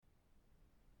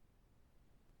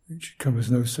It should come as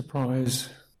no surprise.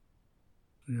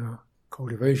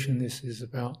 Cultivation, this is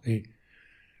about the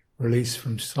release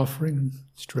from suffering,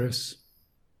 stress,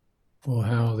 or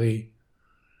how the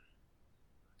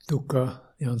dukkha,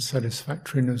 the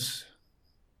unsatisfactoriness,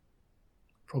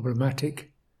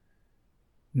 problematic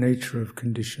nature of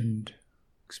conditioned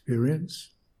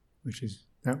experience, which is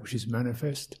that which is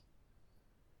manifest,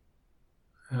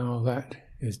 how that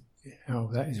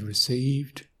is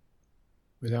received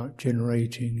without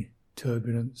generating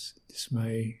turbulence,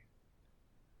 dismay,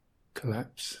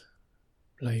 collapse,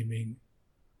 blaming,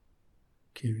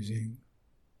 accusing,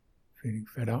 feeling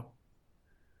fed up,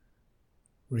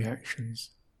 reactions,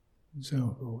 and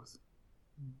so forth.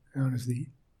 How does the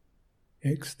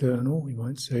external, we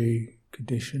might say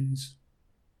conditions,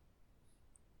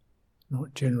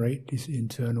 not generate this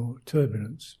internal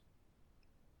turbulence?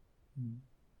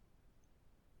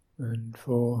 And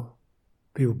for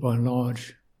people by and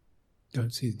large,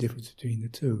 don't see the difference between the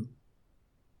two.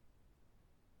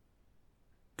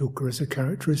 Dukkha as a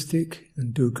characteristic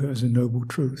and dukkha as a noble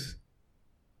truth.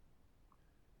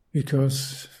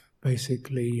 Because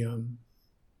basically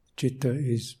citta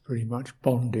is pretty much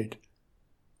bonded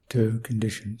to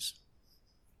conditions.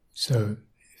 So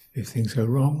if things go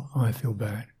wrong, I feel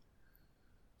bad.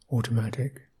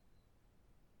 Automatic.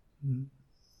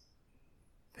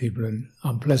 People are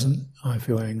unpleasant, I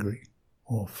feel angry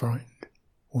or frightened.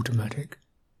 Automatic.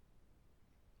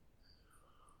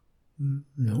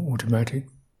 Automatic.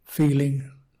 Feeling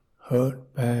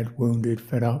hurt, bad, wounded,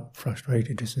 fed up,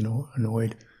 frustrated,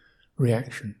 annoyed.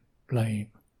 Reaction, blame,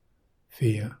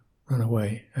 fear, run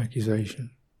away,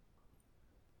 accusation.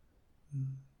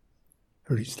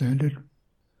 Pretty standard.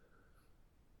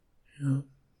 Yeah.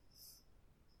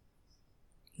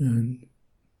 And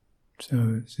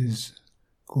so this is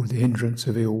called the hindrance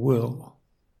of ill will.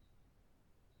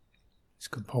 It's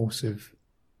compulsive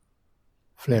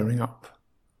flaring up.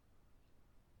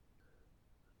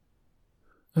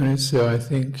 And it's, I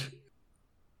think,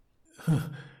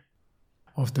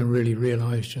 often really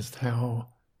realise just how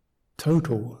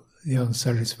total the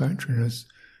unsatisfactoriness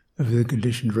of the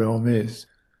conditioned realm is.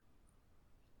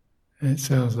 And it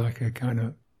sounds like a kind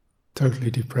of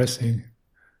totally depressing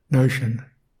notion.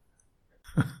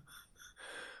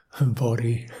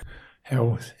 Body,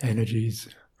 health, energies,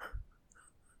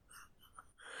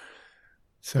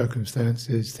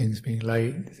 circumstances, things being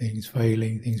late, things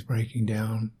failing, things breaking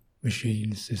down,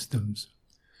 machines, systems,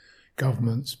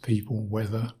 governments, people,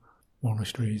 weather,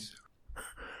 monasteries,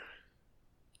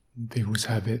 people's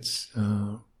habits,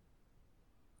 how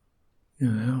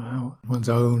one's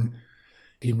own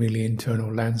seemingly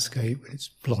internal landscape with its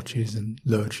blotches and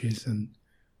lurches and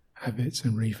habits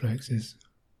and reflexes.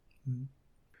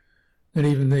 And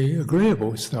even the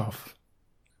agreeable stuff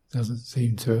doesn't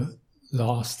seem to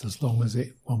last as long as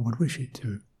one would wish it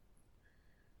to.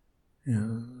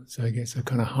 So it gets a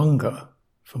kind of hunger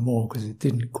for more because it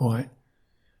didn't quite.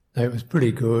 It was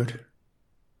pretty good.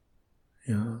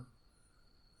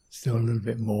 Still a little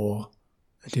bit more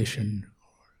addition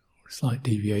or a slight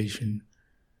deviation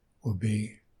would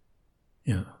be,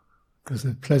 because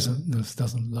the pleasantness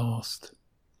doesn't last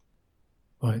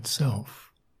by itself.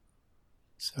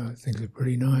 So things are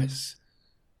pretty nice,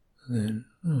 and then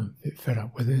a bit fed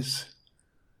up with this.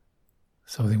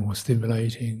 Something more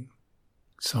stimulating,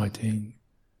 exciting,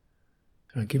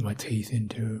 I get my teeth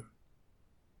into,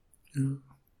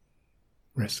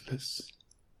 restless.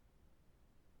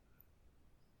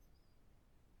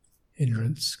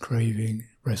 Hindrance, craving,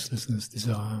 restlessness,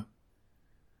 desire.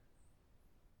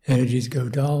 Energies go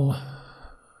dull,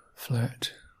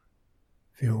 flat,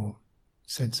 feel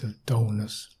sense of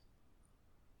dullness.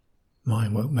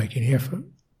 Mind won't make any effort,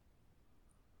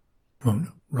 won't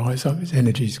rise up, its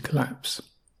energies collapse.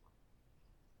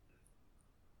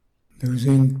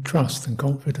 Losing trust and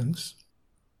confidence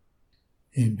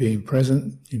in being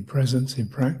present, in presence, in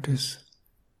practice,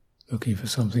 looking for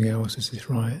something else. Is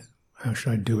this right? How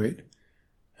should I do it?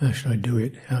 How should I do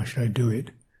it? How should I do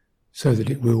it? So that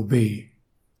it will be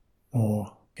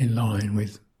more in line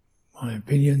with my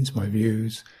opinions, my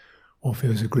views, or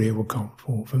feels agreeable,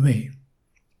 comfortable for me.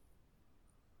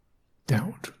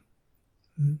 Doubt.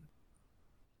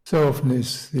 So often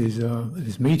this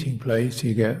meeting place,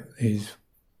 you get these,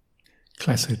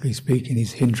 classically speaking,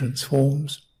 these hindrance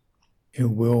forms: ill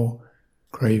will,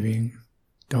 craving,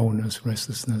 dullness,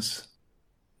 restlessness,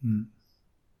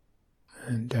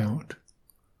 and doubt.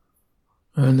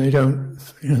 And they don't,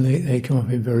 they come up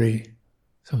in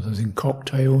sometimes in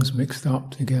cocktails mixed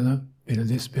up together, bit of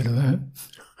this, bit of that,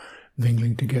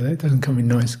 mingling together. It doesn't come in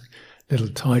nice little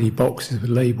tidy boxes with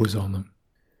labels on them.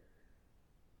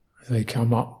 They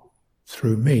come up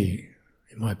through me,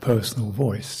 in my personal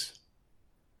voice.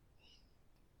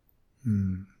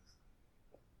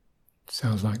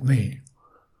 Sounds like me.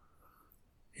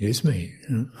 It is me,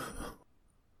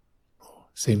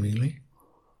 seemingly.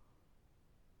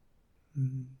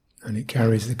 And it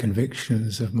carries the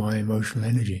convictions of my emotional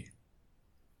energy.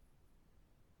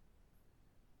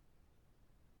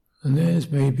 And there's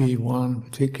maybe one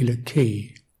particular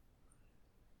key,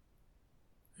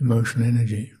 emotional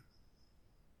energy.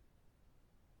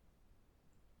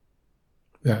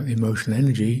 That emotional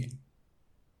energy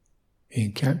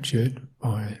being captured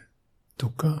by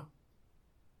dukkha,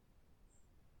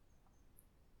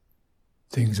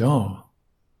 things are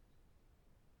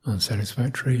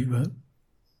unsatisfactory, but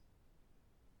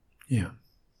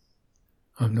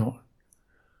I'm not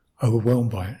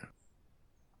overwhelmed by it,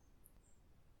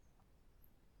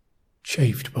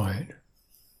 chafed by it.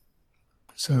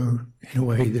 So, in a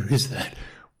way, there is that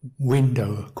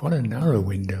window, quite a narrow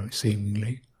window,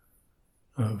 seemingly,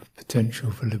 of potential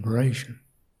for liberation.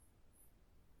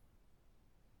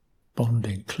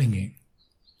 Bonding, clinging.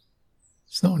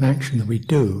 It's not an action that we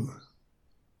do.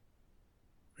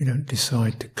 We don't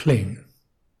decide to cling.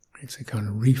 It's a kind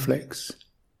of reflex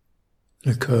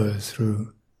that occurs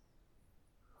through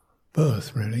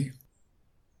birth, really.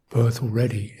 Birth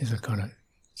already is a kind of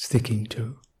sticking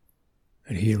to,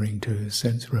 adhering to the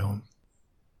sense realm.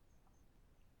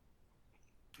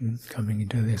 Coming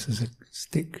into this as a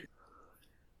stick.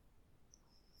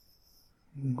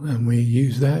 And we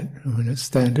use that, it's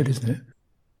standard, isn't it?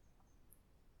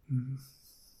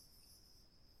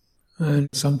 And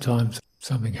sometimes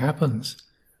something happens,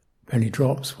 penny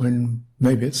drops, when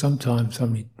maybe at some time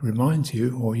somebody reminds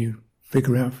you, or you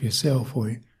figure out for yourself, or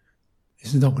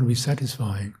this is not going to be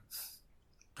satisfying.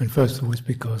 And first of all, it's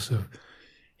because of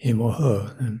him or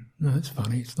her. And no, it's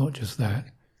funny, it's not just that.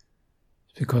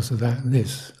 It's because of that and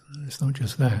this. It's not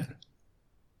just that.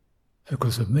 It's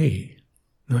because of me.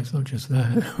 No, it's not just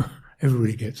that.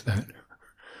 Everybody gets that.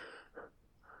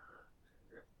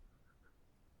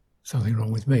 Something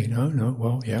wrong with me? No,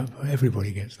 well, yeah, but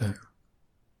everybody gets that.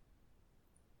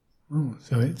 Oh,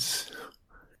 so it's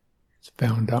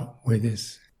bound up with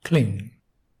this cling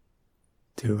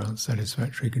to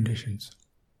unsatisfactory conditions.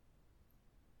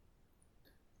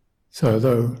 So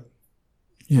although,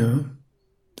 the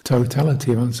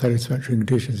totality of unsatisfactory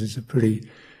conditions is a pretty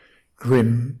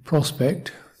grim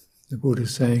prospect, the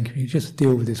Buddha's saying, if you just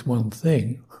deal with this one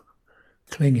thing,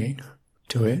 clinging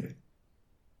to it,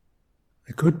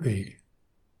 there could be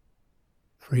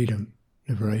freedom,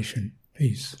 liberation,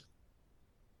 peace.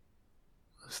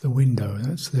 That's the window,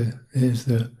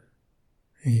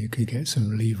 you could get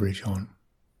some leverage on.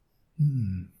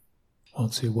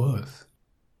 What's it worth?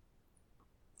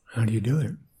 How do you do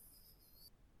it?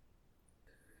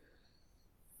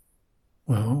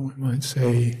 Well, we might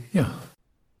say,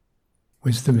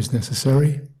 wisdom is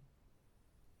necessary.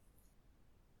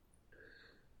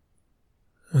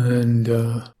 And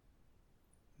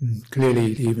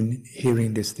clearly, even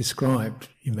hearing this described,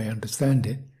 you may understand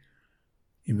it,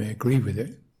 you may agree with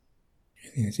it, you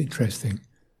think it's interesting,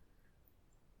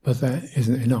 but that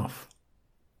isn't enough.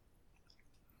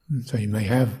 So you may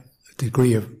have a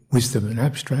degree of wisdom in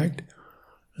abstract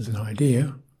as an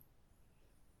idea,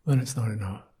 but it's not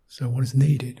enough. So what is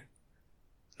needed?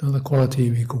 Another quality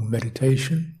we call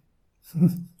meditation,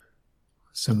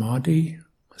 samadhi,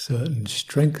 a certain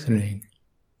strengthening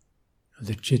of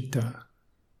the citta,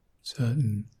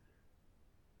 certain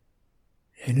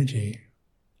energy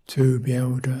to be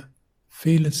able to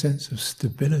feel a sense of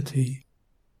stability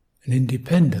and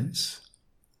independence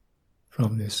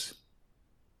from this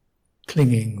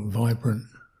clinging, vibrant,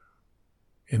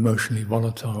 emotionally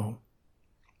volatile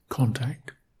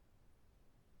contact.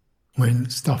 When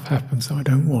stuff happens I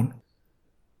don't want,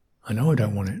 I know I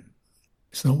don't want it.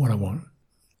 It's not what I want. In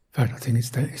fact, I think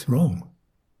it's wrong.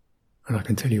 And I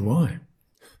can tell you why.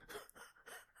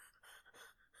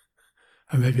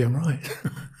 And maybe I'm right.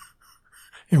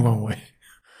 In one way.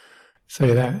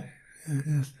 Say that.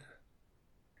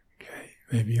 Okay,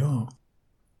 maybe you are.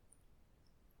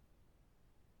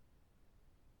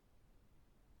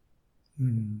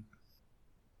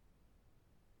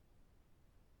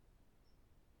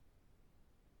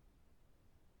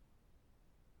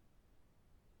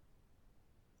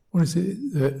 What is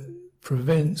it that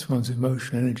prevents one's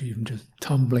emotional energy from just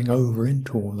tumbling over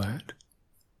into all that?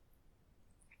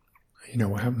 You know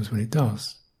what happens when it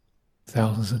does.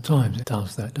 Thousands of times it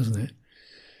does that, doesn't it?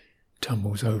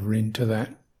 Tumbles over into that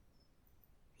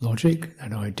logic,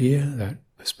 that idea, that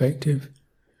perspective.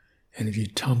 Energy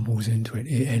tumbles into it,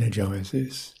 it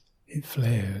energizes, it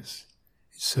flares,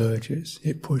 it surges,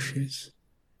 it pushes.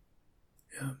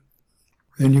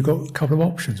 then you've got a couple of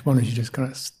options. One is you just kind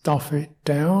of stuff it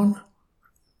down.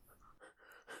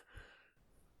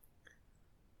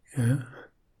 Yeah,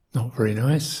 not very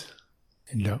nice.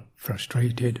 End up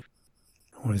frustrated.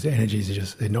 All these energies are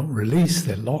just, they're not released,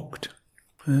 they're locked.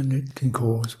 And it can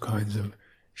cause kinds of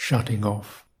shutting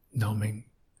off, numbing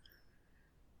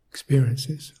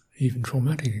experiences, even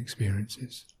traumatic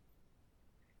experiences.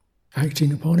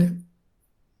 Acting upon it,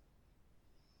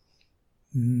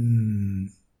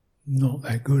 not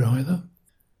that good either.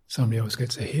 Somebody else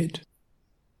gets a hit.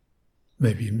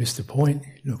 Maybe you missed the point,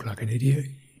 you look like an idiot,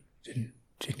 didn't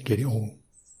get it all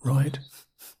right,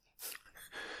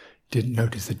 didn't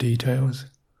notice the details,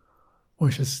 or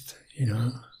just,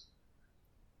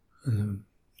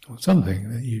 or something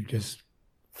that you just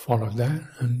followed that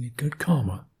and you get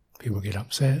karma. People get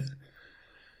upset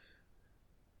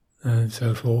and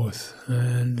so forth,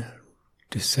 and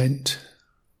dissent,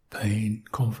 pain,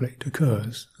 conflict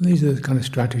occurs. And these are the kind of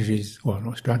strategies, well,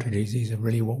 not strategies, these are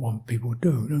really what people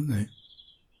do, don't they?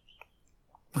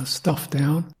 Stuff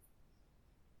down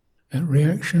that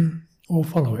reaction, or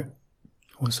follow it,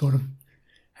 or sort of,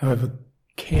 however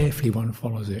carefully one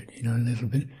follows it, a little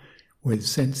bit with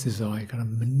sense desire, kind of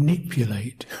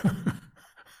manipulate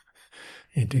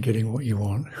into getting what you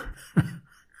want.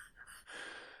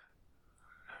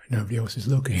 Nobody else is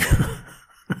looking.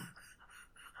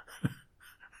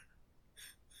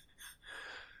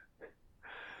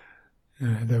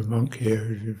 The monk here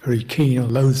was very keen on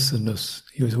loathsomeness.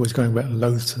 He was always going about the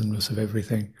loathsomeness of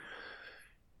everything.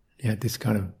 He had this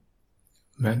kind of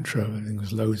mantra, everything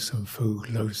was loathsome food,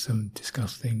 loathsome,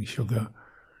 disgusting, sugar.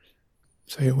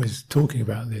 So he was talking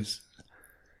about this.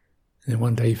 And then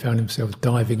one day he found himself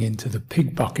diving into the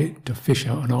pig bucket to fish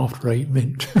out an after-eight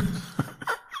mint.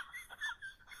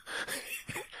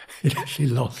 He'd actually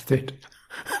lost it.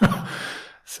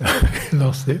 So he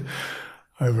lost it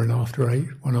over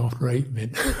one after eight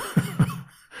mint.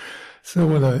 So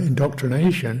with the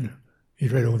indoctrination,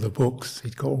 he'd read all the books,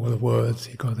 he'd got all the words,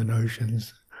 he'd got the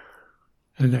notions.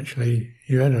 And actually,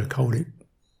 you had to hold it,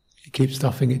 you keep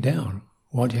stuffing it down.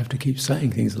 Why do you have to keep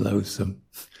saying things loathsome?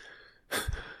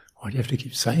 Why do you have to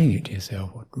keep saying it to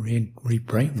yourself, or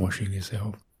re-brainwashing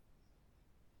yourself?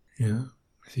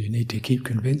 So you need to keep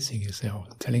convincing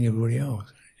yourself, telling everybody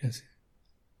else.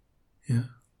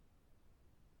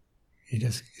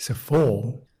 It's a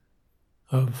form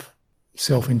of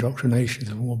self-indoctrination,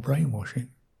 it's a form of brainwashing.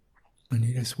 And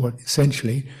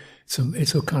essentially,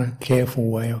 it's a kind of careful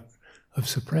way of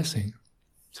suppressing.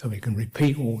 So we can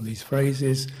repeat all these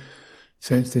phrases,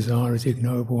 sense desire is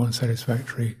ignoble,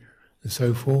 unsatisfactory, and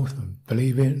so forth, and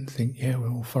believe it, and think, we're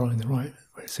all following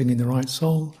we're singing the right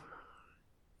song.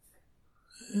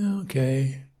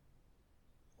 Okay,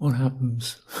 what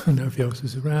happens? Nobody else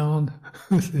is around,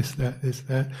 this,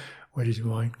 that, where does your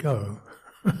mind go?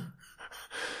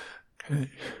 Okay.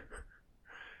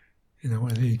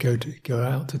 When you go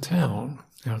out to town,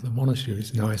 out of the monastery,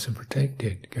 it's nice and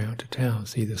protected. Go out to town,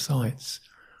 see the sights.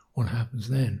 What happens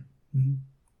then?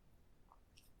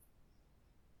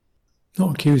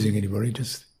 Not accusing anybody,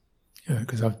 just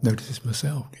because I've noticed this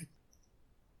myself.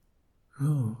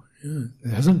 There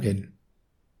hasn't been.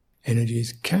 Energy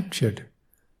is captured.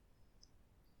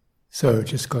 So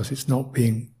just because it's not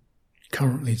being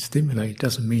currently stimulated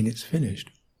doesn't mean it's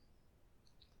finished.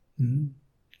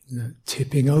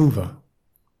 Tipping over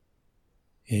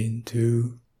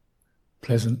into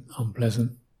pleasant,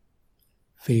 unpleasant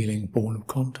feeling born of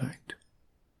contact.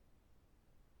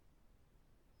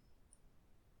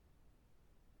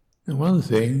 And one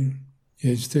thing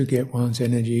is to get one's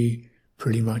energy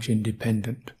pretty much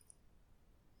independent.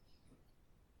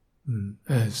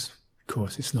 As, of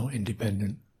course, it's not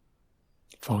independent,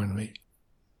 finally.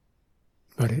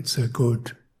 But it's a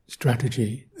good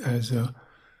strategy as a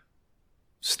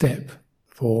step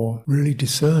for really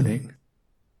discerning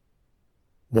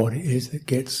what it is that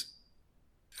gets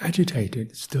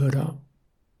agitated, stirred up.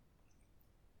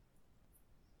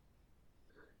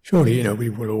 Surely, we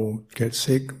will all get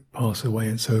sick, pass away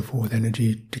and so forth,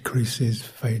 energy decreases,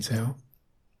 fades out.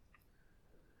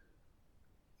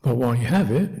 But while you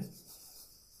have it,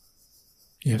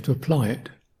 you have to apply it.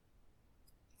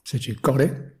 Since you've got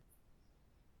it,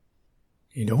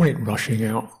 you don't want it rushing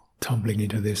out, tumbling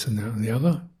into this and that and the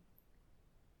other,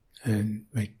 and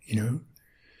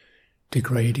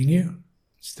degrading you,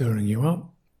 stirring you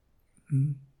up.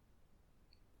 So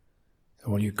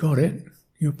while you've got it,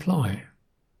 you apply.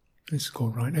 It's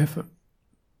called right effort.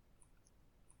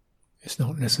 It's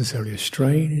not necessarily a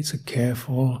strain, it's a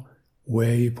careful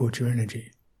where you put your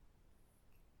energy.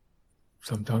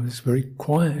 Sometimes it's very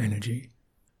quiet energy.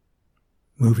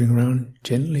 Moving around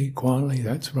gently, quietly,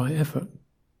 that's right effort.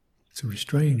 It's a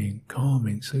restraining,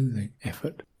 calming, soothing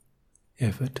effort.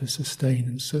 Effort to sustain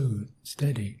and soothe,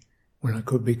 steady, when I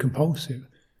could be compulsive,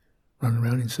 run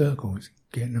around in circles,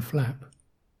 get in a flap.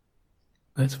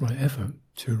 That's right effort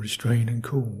to restrain and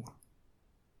cool.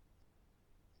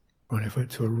 Right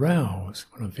effort to arouse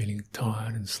when I'm feeling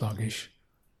tired and sluggish.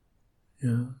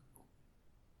 Yeah.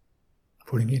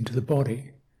 Putting it into the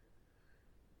body.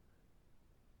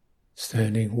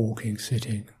 Standing, walking,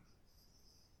 sitting.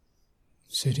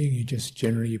 Sitting,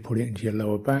 you put it into your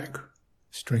lower back,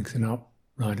 strengthen up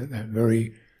right at that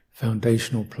very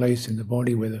foundational place in the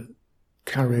body where the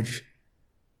carriage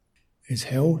is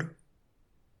held.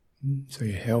 So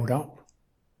you're held up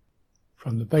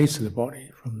from the base of the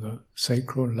body, from the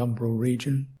sacral and lumbral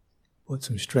region. Put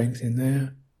some strength in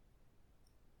there.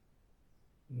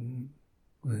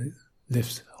 It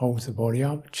lifts, holds the body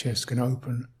up, chest can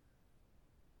open,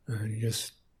 and you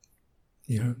just,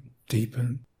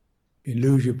 deepen. You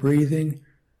lose your breathing,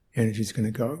 energy's going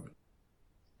to go.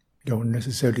 You don't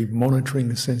necessarily monitoring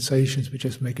the sensations, but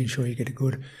just making sure you get a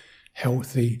good,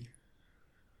 healthy,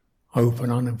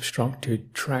 open,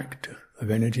 unobstructed tract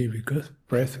of energy,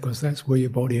 because that's where your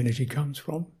body energy comes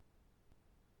from.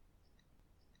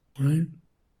 Right?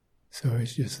 So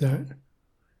it's just that.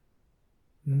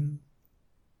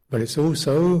 But it's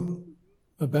also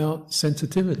about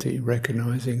sensitivity,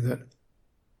 recognizing that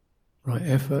right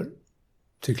effort,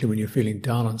 particularly when you're feeling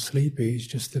dull and sleepy, is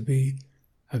just to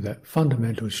have that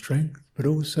fundamental strength, but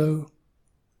also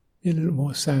be a little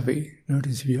more savvy.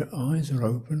 Notice if your eyes are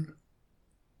open.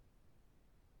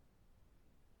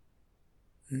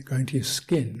 And going to your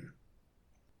skin.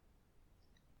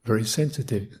 Very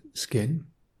sensitive skin.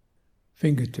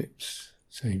 Fingertips.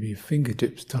 So maybe your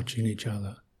fingertips touching each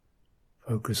other.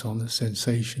 Focus on the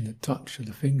sensation, the touch of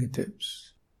the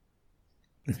fingertips.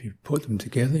 If you put them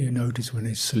together, you notice when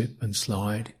they slip and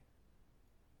slide.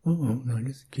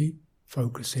 Just keep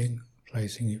focusing,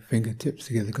 placing your fingertips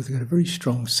together, because they've got a very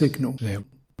strong signal there,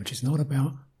 which is not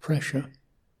about pressure.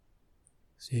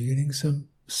 So you're getting some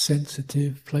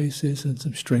sensitive places and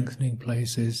some strengthening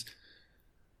places,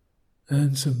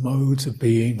 and some modes of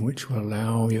being which will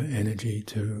allow your energy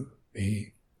to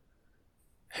be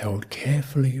held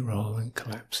carefully rather than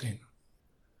collapsing.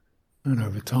 And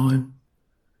over time,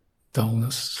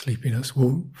 dullness, sleepiness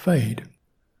will fade.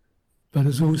 But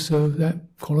there's also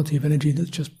that quality of energy that's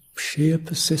just sheer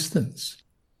persistence.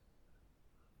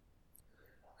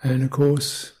 And of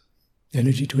course,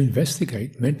 energy to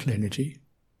investigate, mental energy,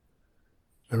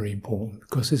 very important,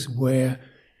 because this is where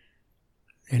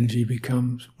energy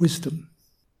becomes wisdom.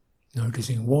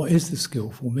 Noticing what is the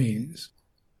skillful means.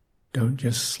 Don't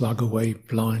just slug away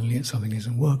blindly at something that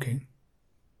isn't working.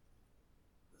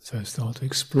 So start to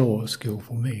explore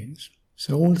skillful means.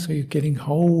 So also you're getting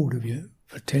hold of your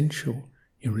potential,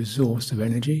 your resource of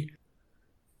energy,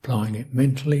 applying it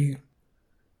mentally,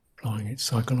 applying it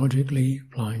psychologically,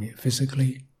 applying it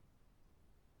physically.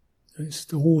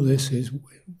 All this is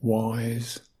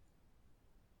wise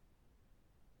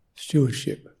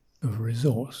stewardship of a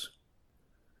resource,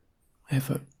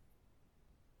 effort.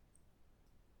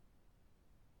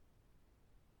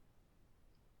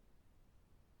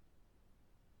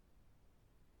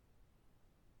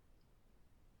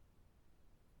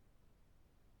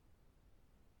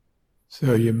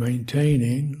 So you're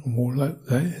maintaining more like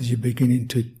that as you're beginning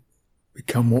to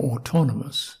become more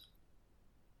autonomous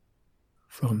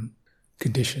from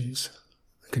conditions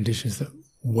that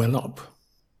well up.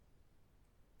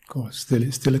 Of course,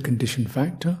 it's still a condition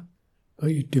factor,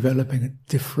 but you're developing a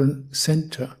different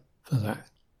centre for that.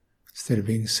 Instead of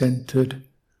being centred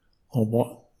on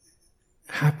what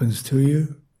happens to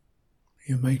you,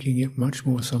 you're making it much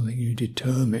more something you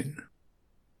determine.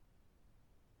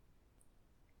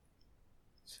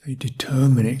 So you're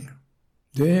determining.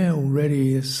 There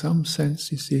already is some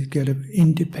sense, you see, get of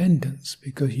independence,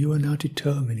 because you are now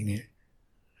determining it,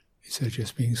 instead of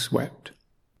just being swept.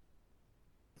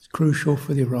 It's crucial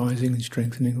for the arising and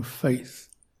strengthening of faith,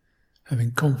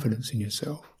 having confidence in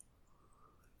yourself.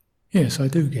 Yes, I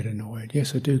do get annoyed.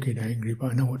 Yes, I do get angry,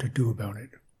 but I know what to do about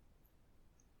it.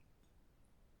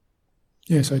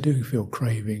 Yes, I do feel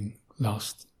craving,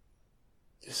 lust,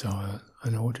 desire. I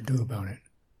know what to do about it.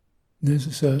 There's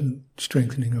a certain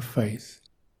strengthening of faith.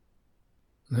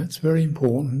 And that's very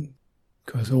important,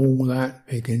 because all that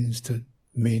begins to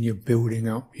mean you're building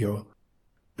up your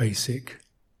basic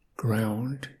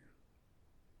ground,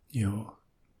 your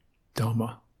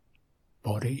Dhamma,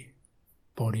 body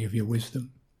of your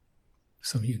wisdom,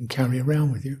 something you can carry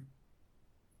around with you.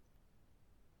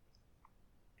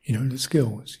 You know, the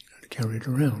skills, to carry it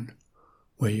around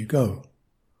where you go.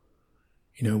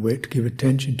 You know where to give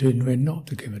attention to and where not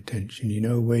to give attention. You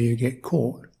know where you get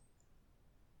caught.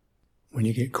 When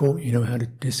you get caught, you know how to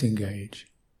disengage.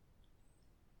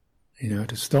 You know how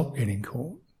to stop getting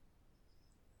caught.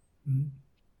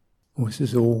 Well, this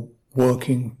is all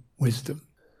working wisdom.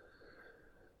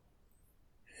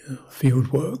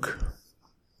 Field work.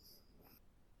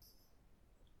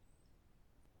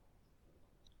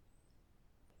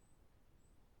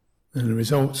 And the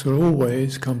results will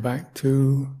always come back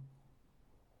to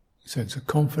a sense of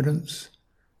confidence,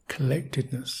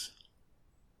 collectedness.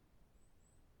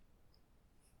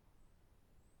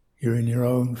 You're in your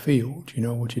own field, you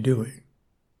know what you're doing.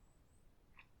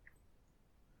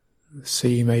 The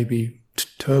sea may be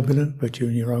turbulent, but you're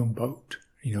in your own boat,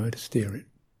 you know how to steer it.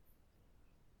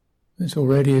 This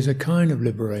already is a kind of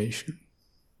liberation.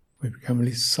 We become at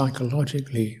least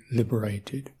psychologically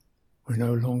liberated. We're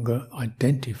no longer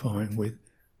identifying with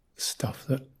stuff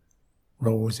that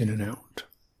rolls in and out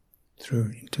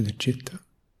through into the citta.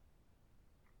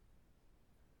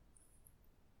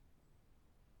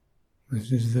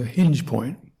 This is the hinge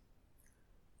point.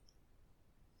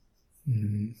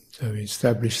 So we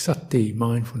establish sati,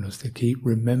 mindfulness, to keep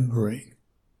remembering,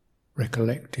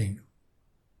 recollecting.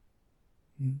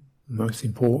 The most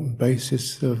important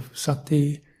basis of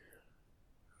sati,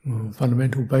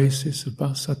 fundamental basis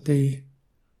of sati,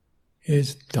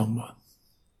 is Dhamma.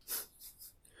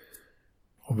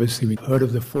 Obviously we've heard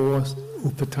of the four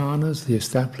upatanas,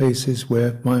 the places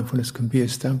where mindfulness can be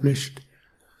established.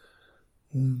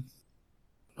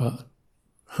 But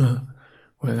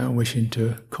without wishing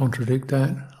to contradict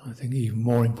that, I think even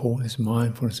more important is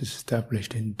mindfulness is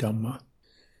established in Dhamma.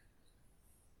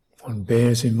 One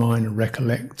bears in mind and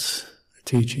recollects the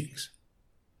teachings.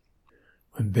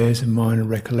 One bears in mind and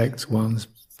recollects one's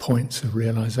points of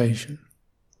realization.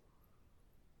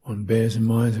 One bears in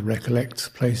mind and recollects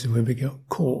places where we got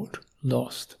caught,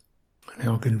 lost, and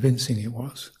how convincing it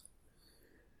was.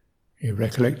 You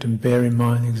recollect and bear in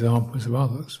mind examples of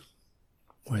others,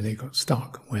 where they got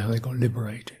stuck, where they got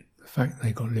liberated, the fact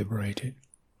they got liberated.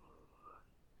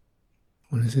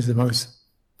 Well, this is the most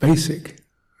basic,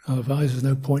 otherwise there's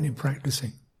no point in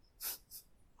practicing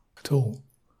at all.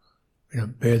 We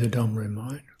don't bear the Dhamma in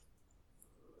mind.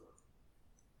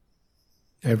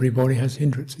 Everybody has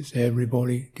hindrances,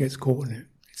 everybody gets caught in it.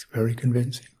 It's very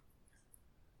convincing.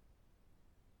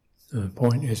 The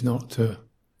point is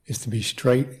is to be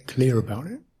straight, clear about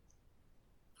it,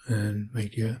 and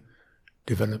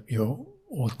develop your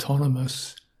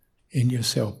autonomous, in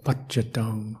yourself,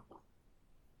 paccattang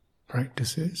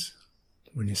practices.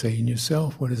 When you say in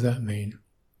yourself, what does that mean?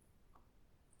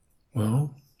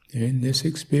 Well, in this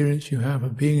experience you have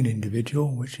of being an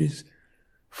individual, which is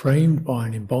framed by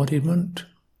an embodiment.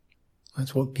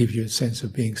 That's what gives you a sense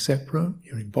of being separate.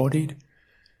 You're embodied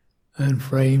and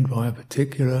framed by a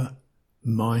particular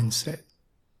mindset.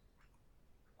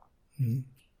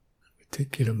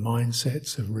 Particular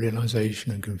mindsets of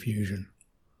realization and confusion.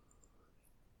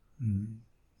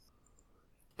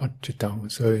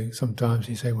 Paccattang. So sometimes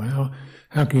you say, well,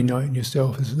 how can you know it in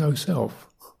yourself? There's no self.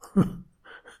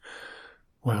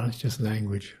 Well, it's just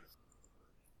language.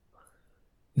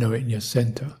 Know it in your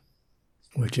center,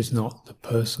 which is not the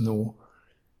personal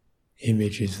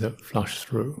images that flush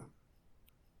through.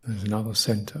 There's another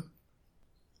center.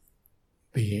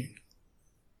 Being,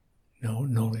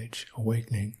 knowledge,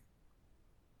 awakening,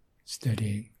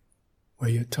 steadying, where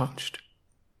you're touched.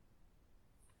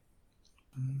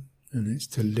 And it's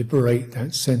to liberate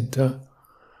that center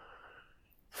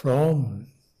from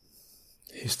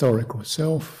historical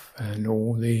self and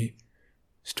all the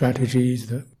strategies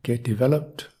that get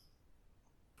developed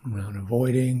around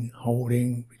avoiding,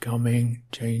 holding, becoming,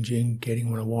 changing, getting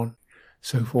what I want,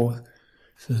 so forth.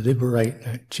 So liberate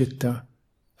that citta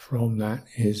from that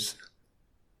is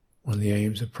one of the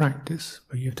aims of practice,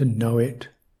 but you have to know it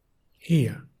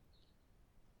here.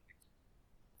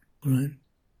 Right?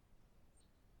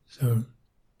 So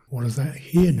what does that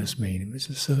here-ness mean? It's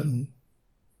a certain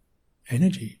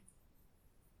energy.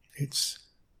 It's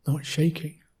not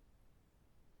shaking.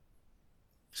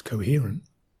 It's coherent.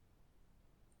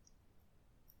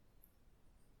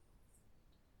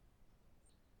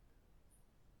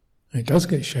 It does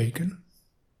get shaken.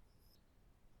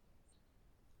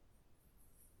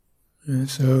 And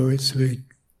so it's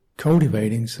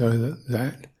cultivating so that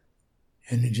that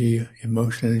energy,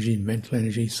 emotional energy, mental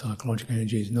energy, psychological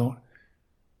energy is not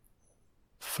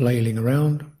flailing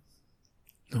around,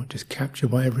 not just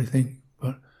captured by everything,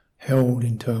 but held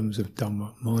in terms of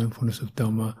Dhamma. Mindfulness of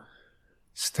Dhamma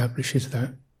establishes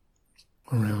that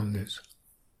around this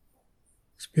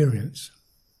experience.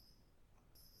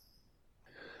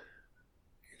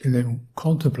 can then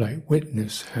contemplate,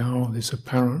 witness how this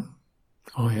apparent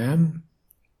I am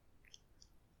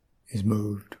is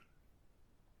moved.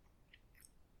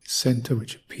 Center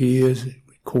which appears, we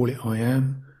call it I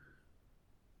am,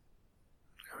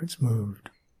 how it's moved.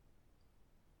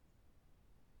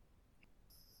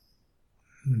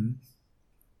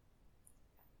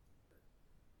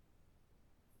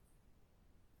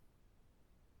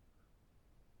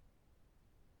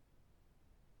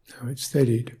 How it's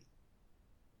steadied.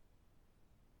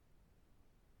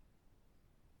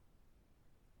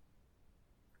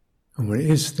 And when it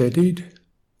is steadied, it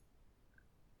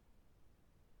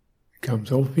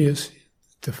becomes obvious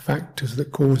the factors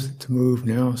that cause it to move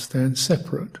now stand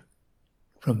separate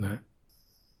from that.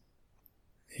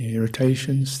 The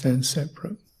irritation stands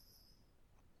separate.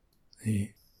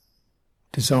 The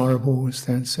desirable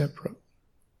stands separate.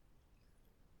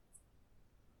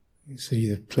 You see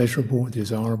the pleasurable,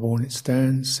 desirable, and it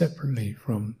stands separately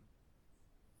from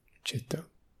citta.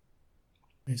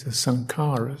 It's the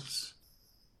sankharas,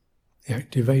 the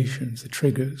activations, the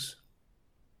triggers,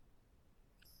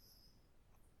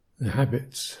 the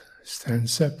habits stand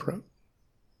separate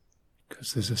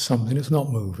because there's something that's not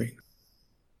moving.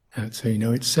 That's how you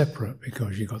know it's separate,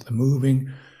 because you've got the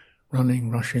moving,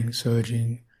 running, rushing,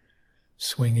 surging,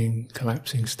 swinging,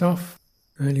 collapsing stuff,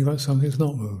 and then you've got something that's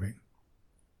not moving.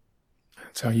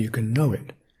 That's how you can know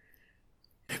it.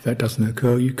 If that doesn't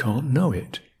occur, you can't know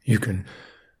it. You can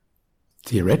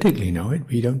theoretically know it,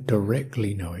 but you don't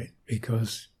directly know it,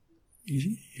 because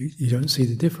you don't see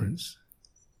the difference.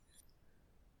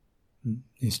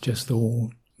 It's just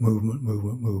all movement,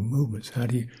 movement, movement, movements. How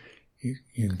do you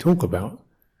can talk about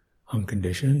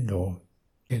unconditioned or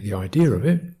get the idea of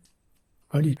it,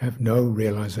 but you have no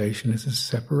realization as a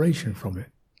separation from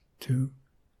it.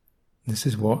 This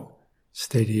is what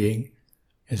steadying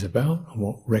is about, and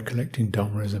what recollecting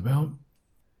Dhamma is about,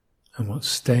 and what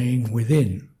staying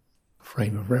within a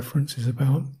frame of reference is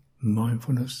about.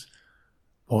 Mindfulness,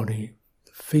 body,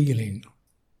 feeling,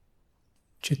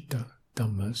 citta,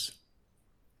 Dhammas.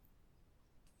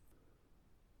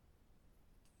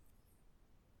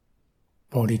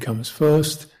 Body comes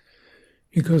first,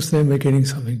 because then we're getting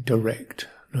something direct,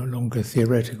 no longer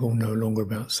theoretical, no longer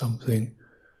about something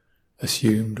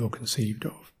assumed or conceived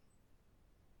of.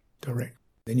 Direct.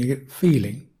 Then you get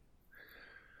feeling,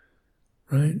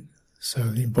 right? So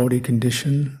the embodied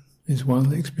condition is one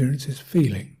that experiences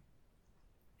feeling.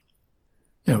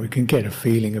 Now we can get a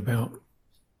feeling about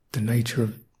the nature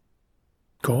of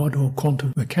God or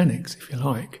quantum mechanics, if you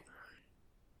like.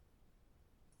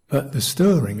 But the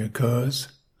stirring occurs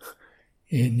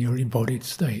in your embodied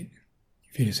state.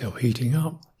 You feel yourself heating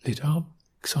up, lit up,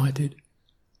 excited.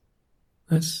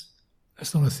 That's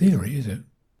not a theory, is it?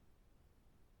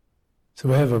 So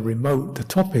however remote the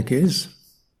topic is,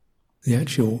 the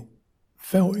actual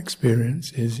felt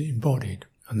experience is embodied,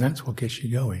 and that's what gets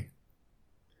you going.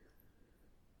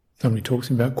 Somebody talks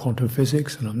about quantum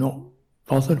physics, and I'm not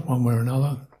bothered one way or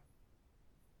another.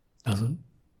 Doesn't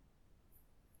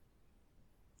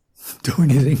do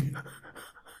anything.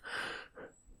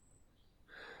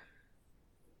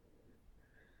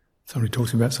 Somebody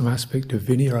talks about some aspect of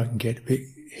Vinaya I can get a bit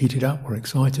heated up or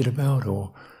excited about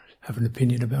or have an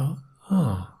opinion about.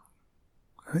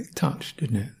 It touched,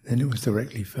 didn't it? Then it was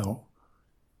directly felt.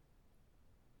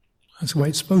 That's the way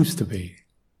it's supposed to be.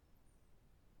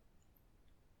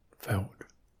 Felt.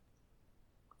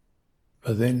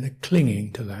 But then the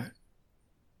clinging to that,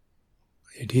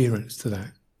 the adherence to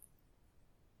that.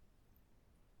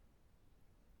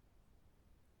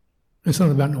 It's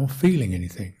not about not feeling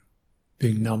anything,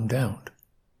 being numbed out.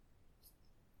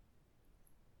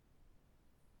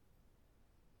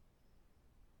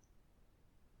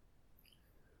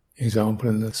 Example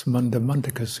in the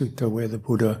Mandamantaka Sutta, where the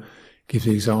Buddha gives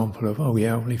the example of,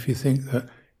 if you think that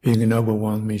being a noble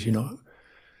one means you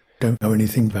don't know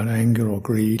anything about anger or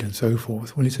greed and so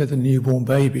forth, well, he said the newborn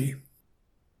baby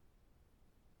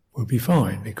will be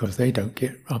fine because they don't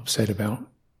get upset about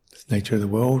the nature of the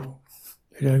world.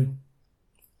 They don't,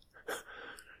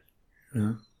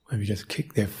 maybe just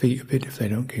kick their feet a bit if they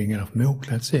don't get enough milk,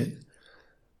 that's it.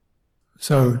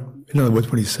 So, in other words,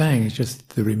 what he's saying is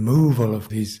just the removal of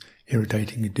these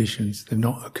irritating conditions, they're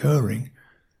not occurring,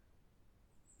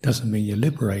 doesn't mean you're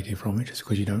liberated from it just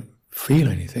because you don't feel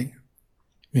anything.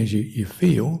 It means you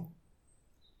feel,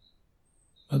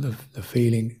 but the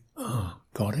feeling,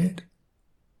 got it,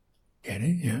 get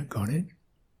it, yeah, got it.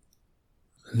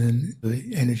 And then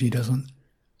the energy doesn't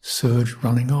surge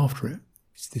running after it,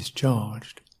 it's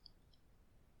discharged.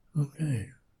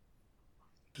 Okay.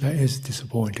 That is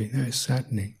disappointing, that is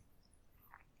saddening.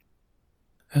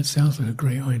 That sounds like a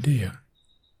great idea.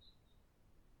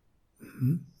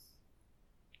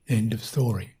 End of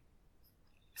story.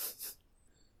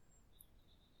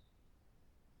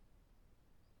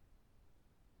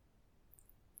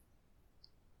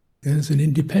 There's an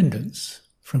independence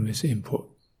from this input,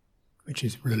 which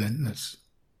is relentless.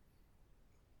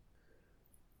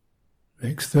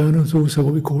 External is also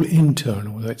what we call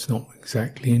internal, although it's not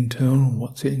exactly internal.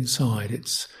 What's inside?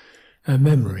 It's our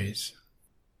memories,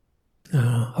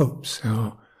 our hopes,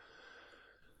 our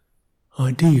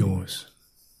ideals.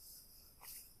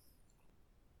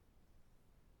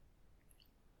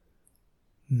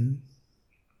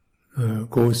 Of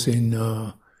course, in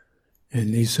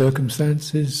these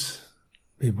circumstances,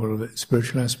 people with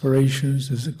spiritual aspirations,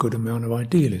 there's a good amount of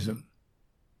idealism.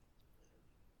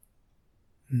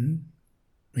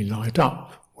 We light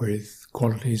up with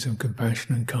qualities of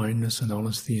compassion and kindness and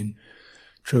honesty and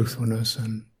truthfulness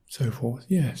and so forth,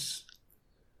 yes.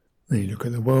 Then you look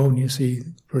at the world and you see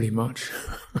pretty much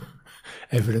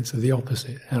evidence of the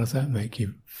opposite. How does that make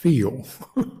you feel?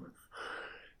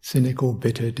 Cynical,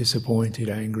 bitter, disappointed,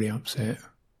 angry, upset.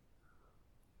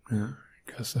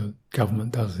 Because the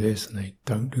government does this and they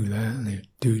don't do that, and they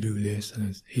do this,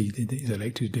 and he's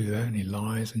elected to do that, and he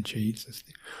lies and cheats.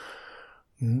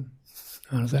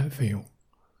 How does that feel?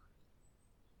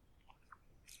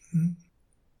 You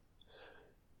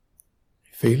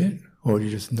feel it, or do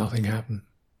you just nothing happen?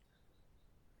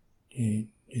 You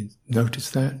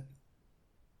notice that?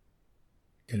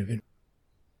 Get a bit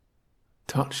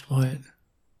touched by it?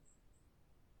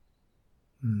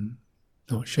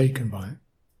 Not shaken by it.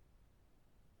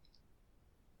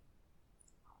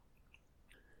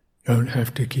 You don't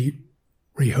have to keep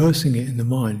rehearsing it in the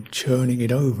mind, churning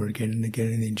it over again and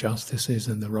again, the injustices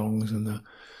and the wrongs and the...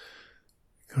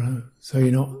 so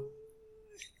you're not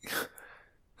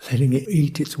letting it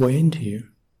eat its way into you,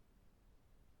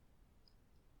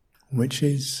 which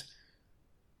is...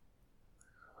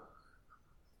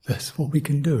 that's what we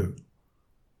can do.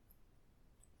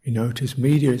 You notice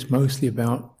media is mostly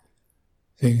about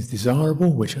things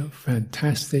desirable, which are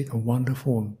fantastic and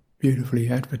wonderful and beautifully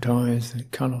advertised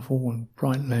and colourful and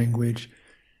bright language.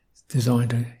 It's designed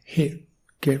to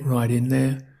get right in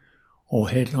there, or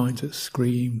headlines that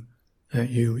scream at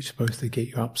you, which is supposed to get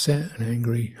you upset and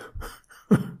angry,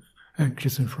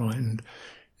 anxious and frightened,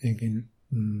 thinking,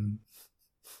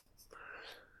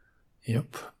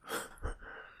 yep,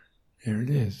 here it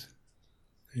is.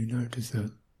 You notice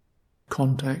the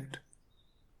contact.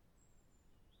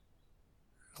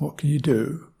 What can you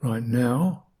do right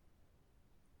now?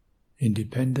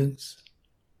 Independence.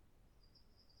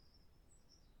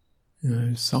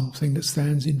 Something that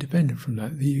stands independent from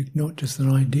that. Not just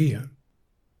an idea.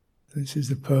 This is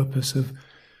the purpose of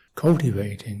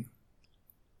cultivating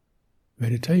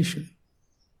meditation.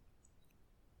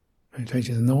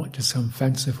 Meditation is not just some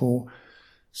fanciful,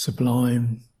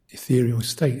 sublime, ethereal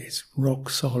state. It's rock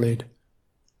solid,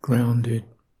 grounded,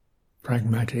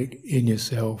 pragmatic, in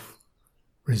yourself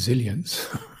resilience.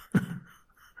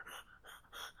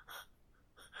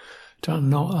 To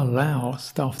not allow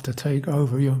stuff to take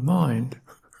over your mind.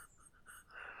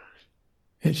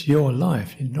 It's your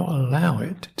life. You not allow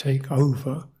it to take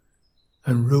over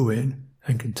and ruin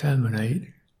and contaminate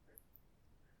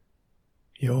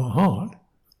your heart.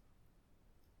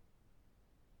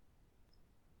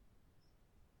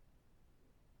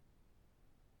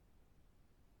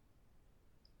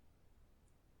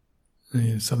 And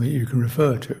it's something you can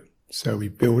refer to. So we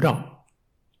build up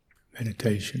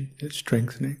meditation. It's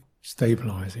strengthening,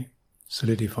 stabilizing,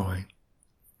 solidifying.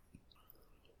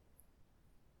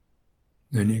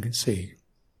 Then you can see,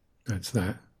 that's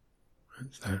that,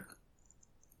 that's that.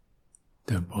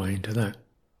 Don't buy into that.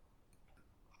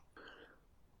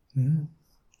 And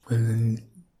then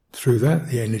through that,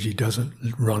 the energy doesn't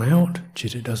run out,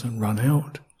 chitta doesn't run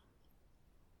out.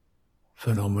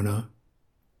 Phenomena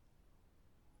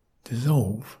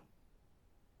dissolve.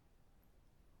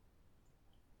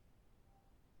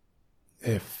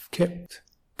 They're kept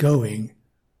going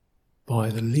by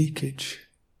the leakage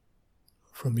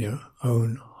from your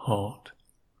own heart.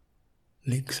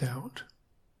 Leaks out.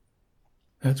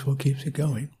 That's what keeps it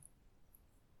going.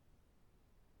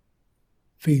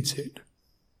 Feeds it.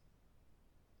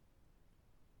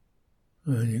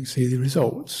 And you can see the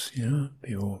results,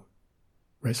 people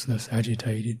restless,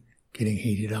 agitated, getting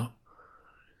heated up,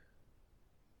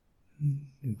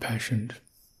 impassioned,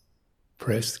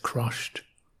 pressed, crushed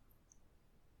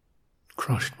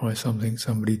by something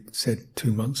somebody said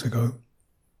 2 months ago.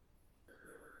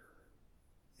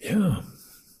 Yeah,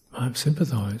 I've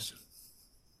sympathized.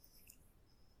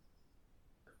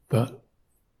 But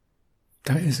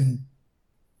that isn't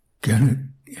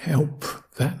going to help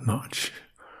that much.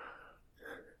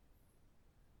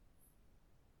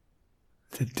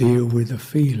 to deal with the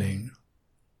feeling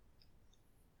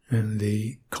and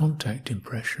the contact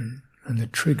impression and the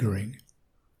triggering,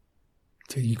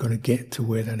 till you've got to get to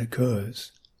where that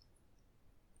occurs.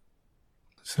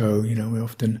 So, we're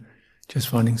often just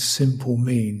finding simple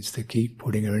means to keep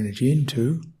putting our energy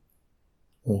into,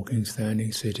 walking,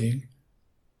 standing, sitting,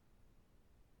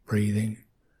 breathing,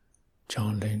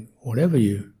 chanting, however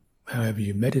you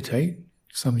meditate,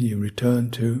 something you return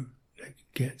to that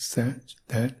gets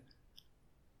that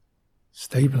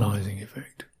stabilizing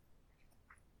effect.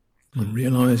 And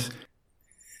realize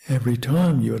every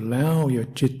time you allow your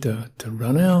citta to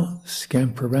run out,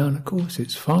 scamper around, of course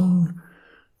it's fun,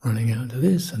 running out to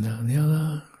this and that and the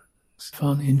other. It's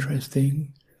fun,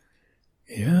 interesting.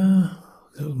 Yeah, a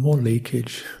little more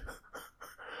leakage,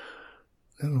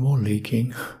 a little more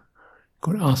leaking.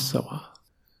 Called asava,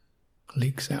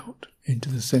 leaks out into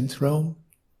the sense realm.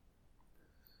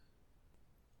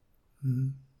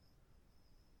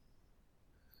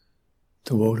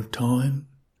 The world of time,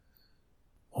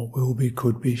 what will be,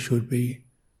 could be, should be,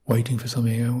 waiting for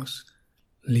something else,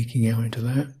 leaking out into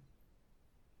that.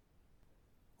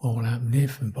 What will happen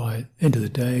if, and by the end of the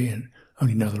day, and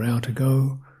only another hour to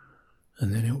go,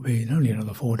 and then it'll be only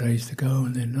another 4 days to go,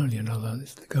 and then only another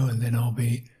this to go, and then I'll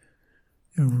be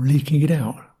leaking it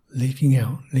out, leaking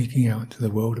out to the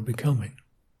world of becoming.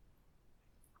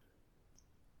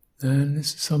 And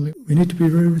this is something we need to be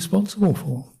very responsible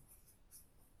for.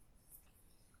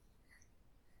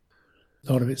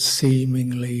 A lot of it's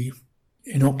seemingly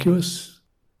innocuous,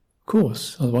 of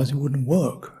course, otherwise it wouldn't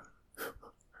work.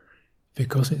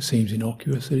 Because it seems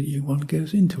innocuous that one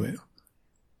goes into it.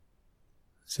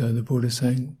 So the Buddha is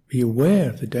saying, be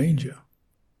aware of the danger,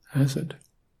 hazard.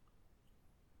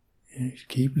 You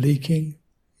keep leaking,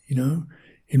 even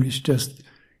if it's just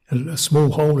a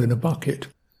small hole in a bucket.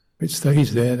 If it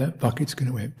stays there, that bucket's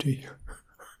going to empty.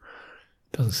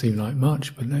 Doesn't seem like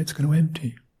much, but it's going to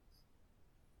empty.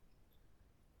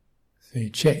 So you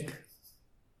check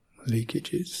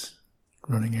leakages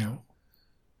running out.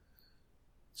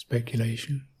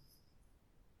 Speculation.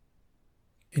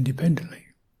 Independently.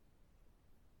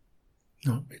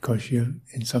 Not because you're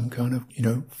in some kind of,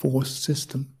 forced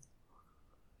system.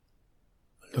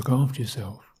 Look after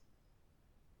yourself.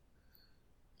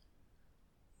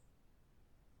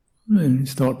 And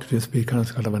it's not to just be kind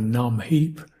of a numb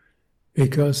heap,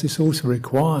 because this also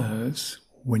requires,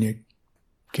 when you're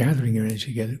gathering your energy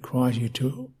together, it requires you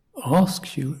to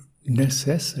ask you,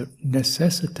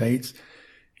 necessitates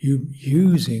you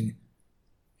using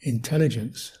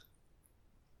intelligence,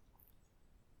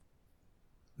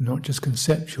 not just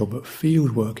conceptual, but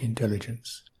fieldwork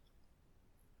intelligence.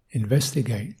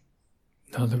 Investigate.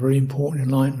 Another very important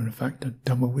enlightenment factor,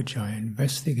 Dhamma Vicaya.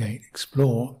 Investigate,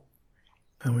 explore.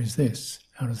 How is this?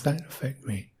 How does that affect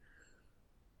me?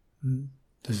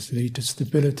 Does it lead to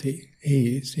stability,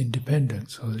 ease,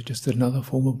 independence, or is it just another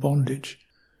form of bondage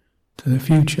to the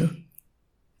future?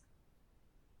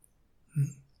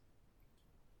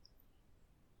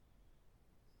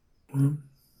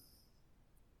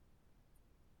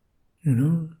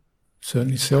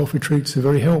 Certainly self-retreats are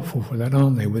very helpful for that,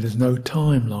 aren't they? Where there's no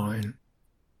timeline.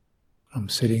 I'm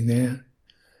sitting there.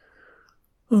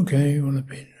 Okay, well, I've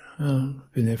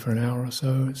been there for an hour or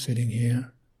so, sitting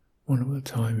here. Wonder what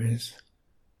the time is.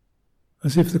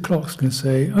 As if the clock's going to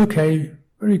say, okay,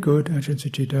 very good, Ajahn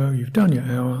Sucitto, you've done your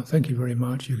hour, thank you very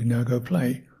much, you can now go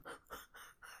play.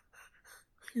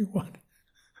 What?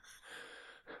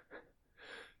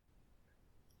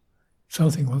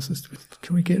 Something wants us to,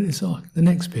 can we get this on? The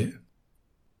next bit.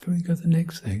 Can we go to the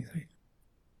next thing?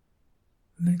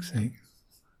 The next thing.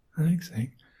 The next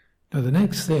thing. Now the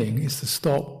next thing is to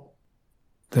stop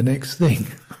the next thing.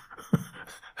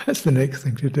 That's the next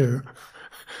thing to do.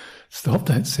 Stop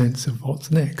that sense of what's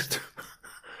next.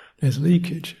 There's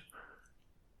leakage.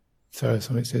 So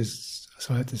somebody says,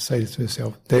 so I have to say this to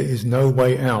myself, there is no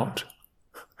way out.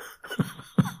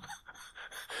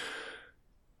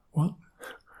 What?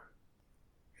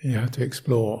 You have to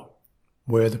explore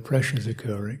where the pressure is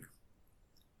occurring,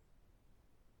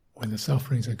 when the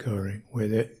suffering is occurring, where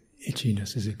the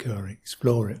itchiness is occurring.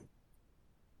 Explore it.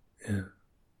 Yeah.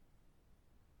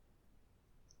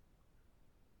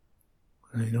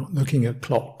 And you're not looking at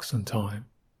clocks and time.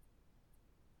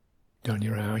 You've done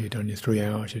your hour, you've done your 3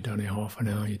 hours, you've done your half an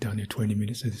hour, you've done your 20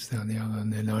 minutes of this, that and the other,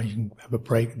 and then now you can have a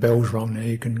break, bells rung, now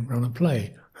you can run and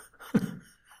play.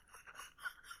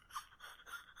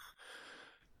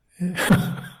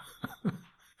 Yeah.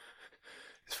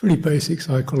 It's pretty basic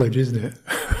psychology, isn't it?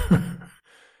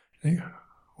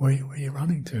 Where are you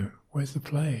running to? Where's the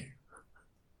play?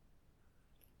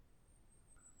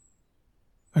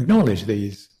 Acknowledge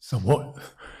these somewhat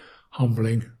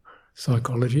humbling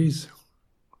psychologies.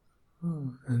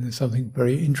 And there's something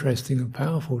very interesting and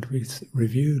powerful to be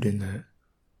reviewed in that.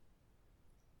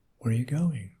 Where are you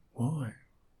going? Why?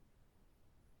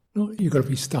 Not you've got to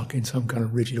be stuck in some kind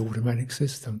of rigid automatic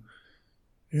system.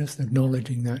 You're just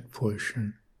acknowledging that push,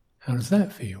 and how does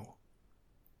that feel?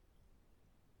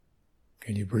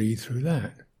 Can you breathe through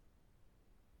that?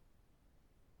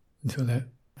 Until that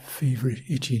feverish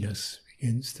itchiness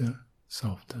begins to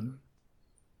soften.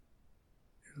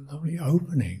 A lovely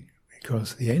opening,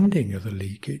 because the ending of the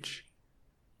leakage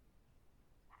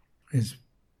is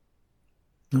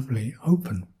lovely,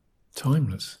 open,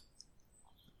 timeless.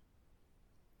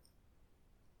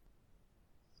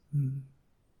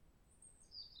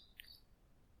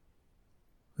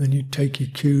 Then you take your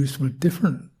cues from a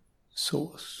different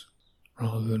source,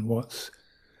 rather than what's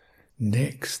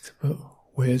next, but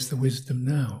where's the wisdom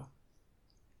now?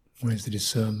 Where's the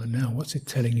discernment now? What's it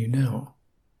telling you now?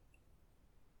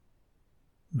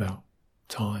 About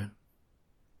time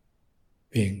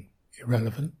being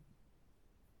irrelevant,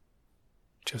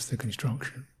 just the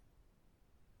construction.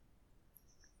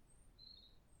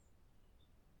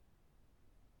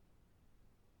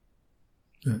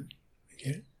 That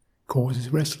causes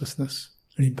restlessness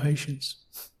and impatience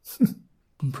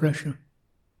and pressure.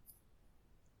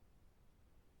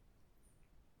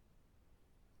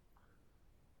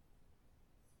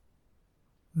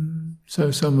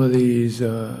 So some of these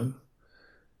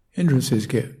hindrances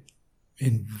get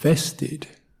invested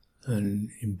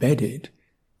and embedded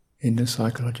in the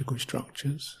psychological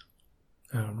structures,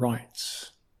 our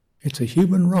rights. It's a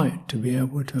human right to be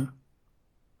able to.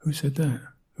 Who said that?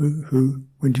 Who?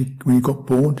 When you got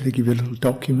born, did they give you a little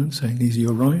document saying these are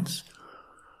your rights?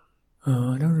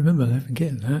 I don't remember ever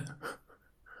getting that.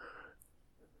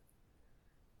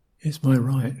 It's my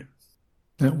right.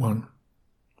 That one.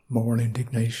 Moral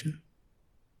indignation.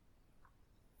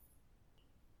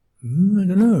 I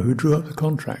don't know who drew up the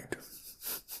contract.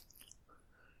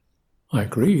 I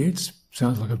agree, it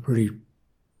sounds like a pretty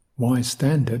wise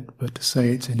standard, but to say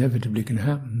it's inevitably going to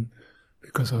happen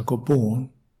because I got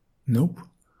born, nope.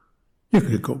 You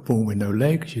could have got born with no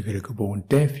legs, you could have got born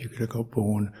deaf, you could have got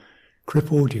born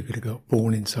crippled, you could have got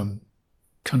born in some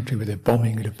country where they're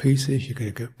bombing you to pieces, you could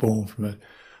have got born from a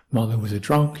mother who was a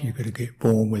drunk, you could have got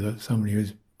born with somebody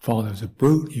whose father was a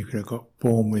brute, you could have got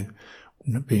born with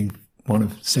being one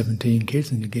of 17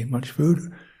 kids and you get much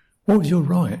food. What was your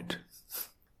right?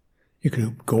 You could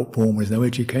have got born with no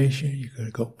education, you could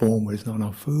have got born with not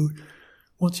enough food.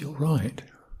 What's your right?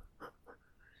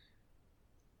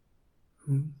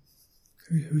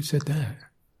 Who said that?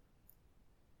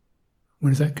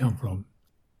 Where does that come from?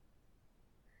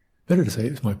 Better to say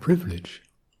it's my privilege.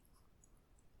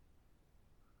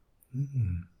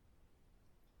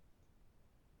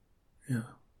 Yeah.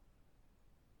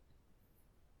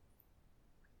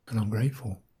 And I'm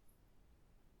grateful.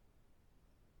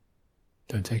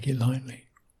 Don't take it lightly.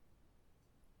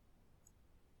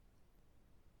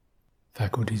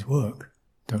 Faculties work.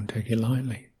 Don't take it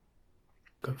lightly.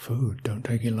 Got food. Don't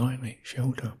take it lightly.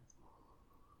 Shelter.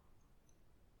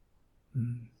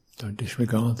 Don't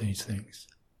disregard these things.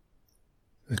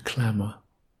 The clamour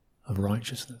of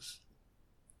righteousness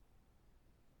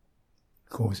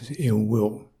causes ill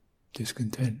will,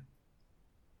 discontent.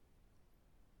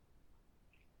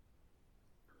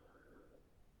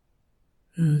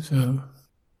 So,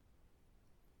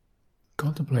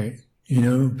 contemplate,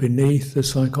 beneath the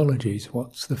psychologies,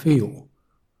 what's the feel?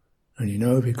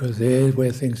 And because there's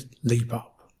where things leap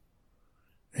up.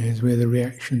 There's where the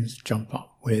reactions jump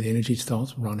up, where the energy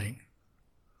starts running.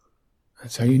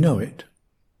 That's how you know it.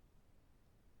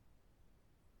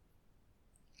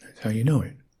 That's how you know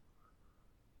it.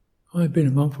 I've been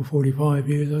a monk for 45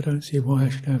 years, I don't see why I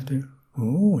should have to.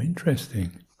 Oh,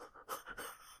 interesting.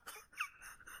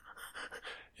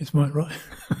 It's my right.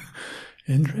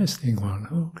 Interesting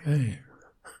one, okay.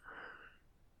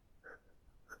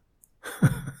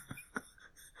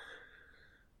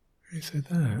 Who said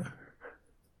that?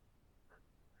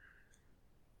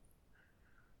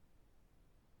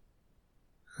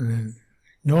 And then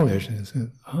acknowledge and say,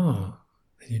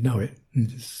 you know it.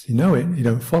 And you know it, you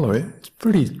don't follow it. It's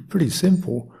pretty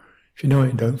simple. If you know it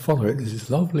and don't follow it, there's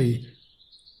this lovely,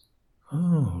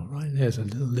 right there's a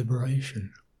little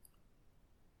liberation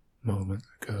moment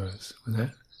occurs when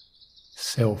that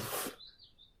self,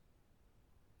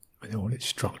 with all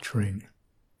its structuring,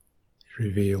 is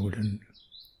revealed and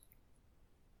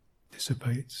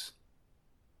dissipates.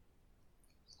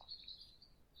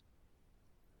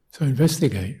 So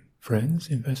investigate, friends,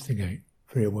 investigate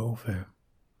for your welfare.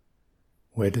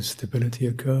 Where does stability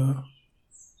occur?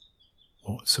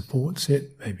 what supports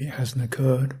it. Maybe it hasn't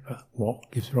occurred, but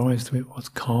what gives rise to it, what's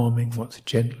calming, what's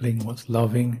gentling, what's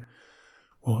loving,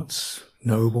 what's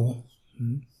noble,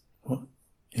 what,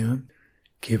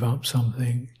 give up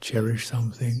something, cherish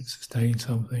something, sustain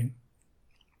something,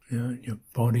 in your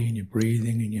body, in your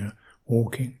breathing, in your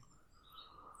walking.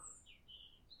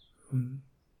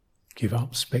 Give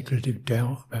up speculative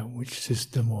doubt about which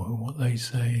system or what they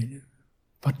say.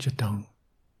 Put your tongue.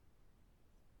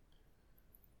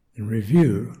 And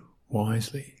review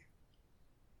wisely.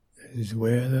 This is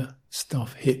where the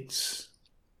stuff hits.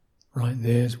 Right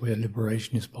there's where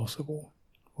liberation is possible.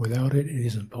 Without it, it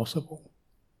isn't possible.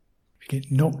 If you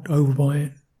get knocked over by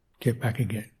it, get back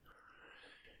again.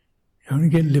 You only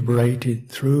get liberated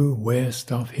through where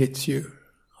stuff hits you.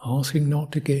 Asking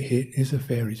not to get hit is a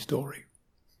fairy story.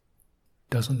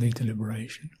 Doesn't lead to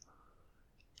liberation.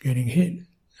 Getting hit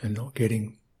and not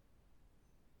getting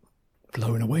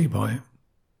blown away by it,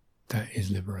 that is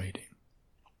liberating.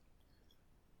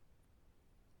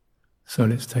 So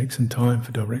let's take some time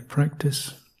for direct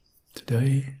practice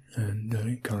today and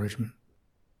encouragement.